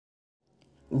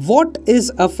What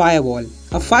is a firewall?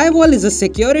 A firewall is a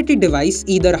security device,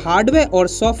 either hardware or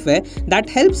software, that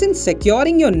helps in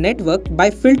securing your network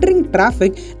by filtering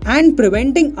traffic and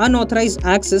preventing unauthorized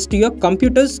access to your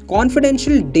computer's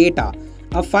confidential data.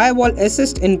 A firewall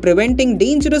assists in preventing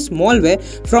dangerous malware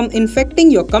from infecting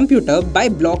your computer by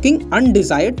blocking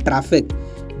undesired traffic.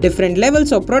 Different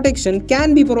levels of protection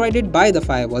can be provided by the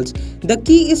firewalls. The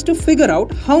key is to figure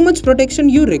out how much protection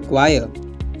you require.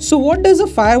 So what does a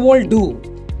firewall do?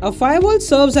 A firewall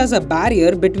serves as a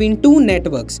barrier between two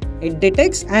networks. It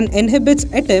detects and inhibits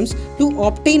attempts to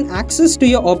obtain access to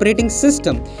your operating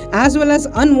system, as well as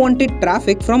unwanted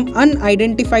traffic from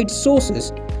unidentified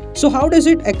sources. So how does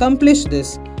it accomplish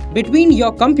this? Between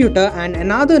your computer and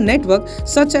another network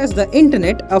such as the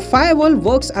internet, a firewall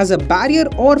works as a barrier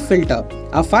or filter.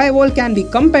 A firewall can be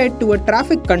compared to a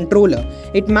traffic controller.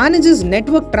 It manages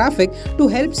network traffic to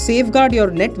help safeguard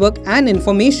your network and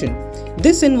information.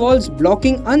 This involves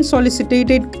blocking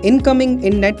unsolicited incoming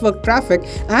in-network traffic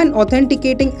and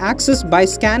authenticating access by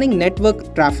scanning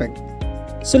network traffic.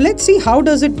 So let's see how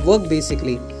does it work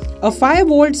basically. A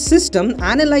firewall system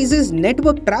analyzes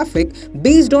network traffic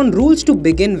based on rules to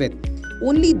begin with.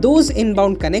 Only those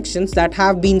inbound connections that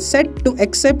have been set to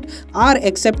accept are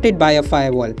accepted by a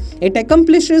firewall. It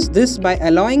accomplishes this by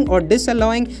allowing or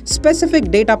disallowing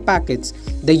specific data packets,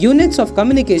 the units of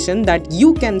communication that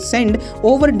you can send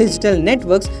over digital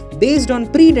networks based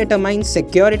on predetermined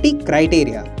security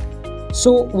criteria.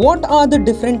 So what are the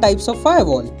different types of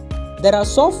firewall? There are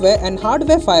software and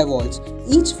hardware firewalls.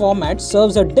 Each format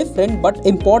serves a different but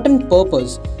important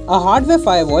purpose. A hardware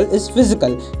firewall is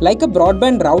physical, like a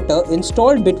broadband router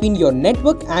installed between your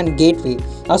network and gateway.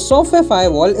 A software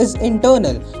firewall is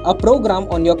internal, a program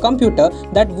on your computer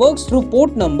that works through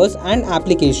port numbers and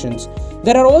applications.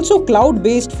 There are also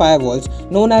cloud-based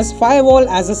firewalls known as Firewall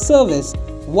as a Service.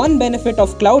 One benefit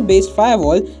of cloud-based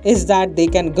firewall is that they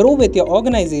can grow with your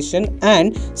organization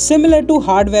and, similar to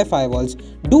hardware firewalls,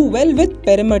 do well with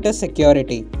perimeter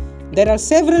security. There are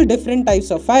several different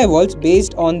types of firewalls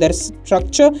based on their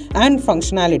structure and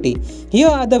functionality. Here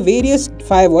are the various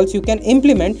firewalls you can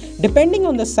implement depending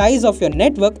on the size of your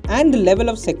network and the level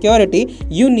of security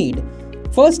you need.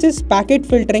 First is packet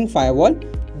filtering firewall,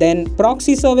 then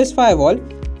proxy service firewall,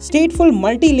 stateful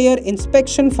multi-layer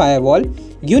inspection firewall,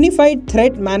 unified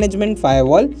threat management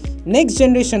firewall, next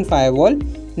generation firewall,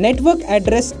 network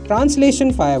address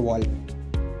translation firewall.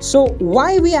 So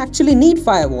why we actually need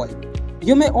firewall?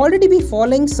 You may already be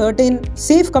following certain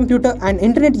safe computer and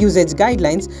internet usage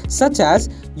guidelines, such as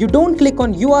you don't click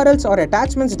on URLs or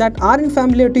attachments that aren't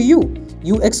familiar to you.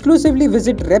 You exclusively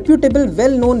visit reputable,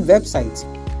 well-known websites.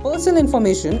 Personal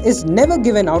information is never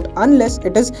given out unless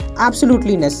it is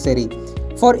absolutely necessary.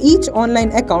 For each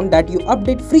online account that you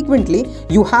update frequently,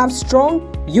 you have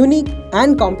strong, unique,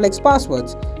 and complex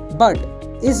passwords. But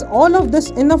is all of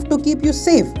this enough to keep you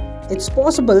safe? It's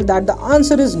possible that the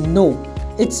answer is no.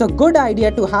 It's a good idea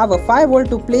to have a firewall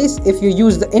to place if you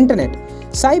use the internet.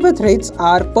 Cyber threats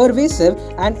are pervasive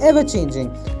and ever-changing.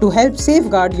 To help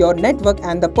safeguard your network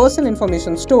and the personal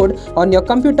information stored on your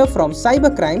computer from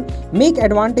cybercrime, make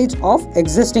advantage of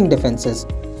existing defenses.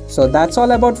 So that's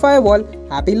all about firewall.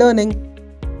 Happy learning!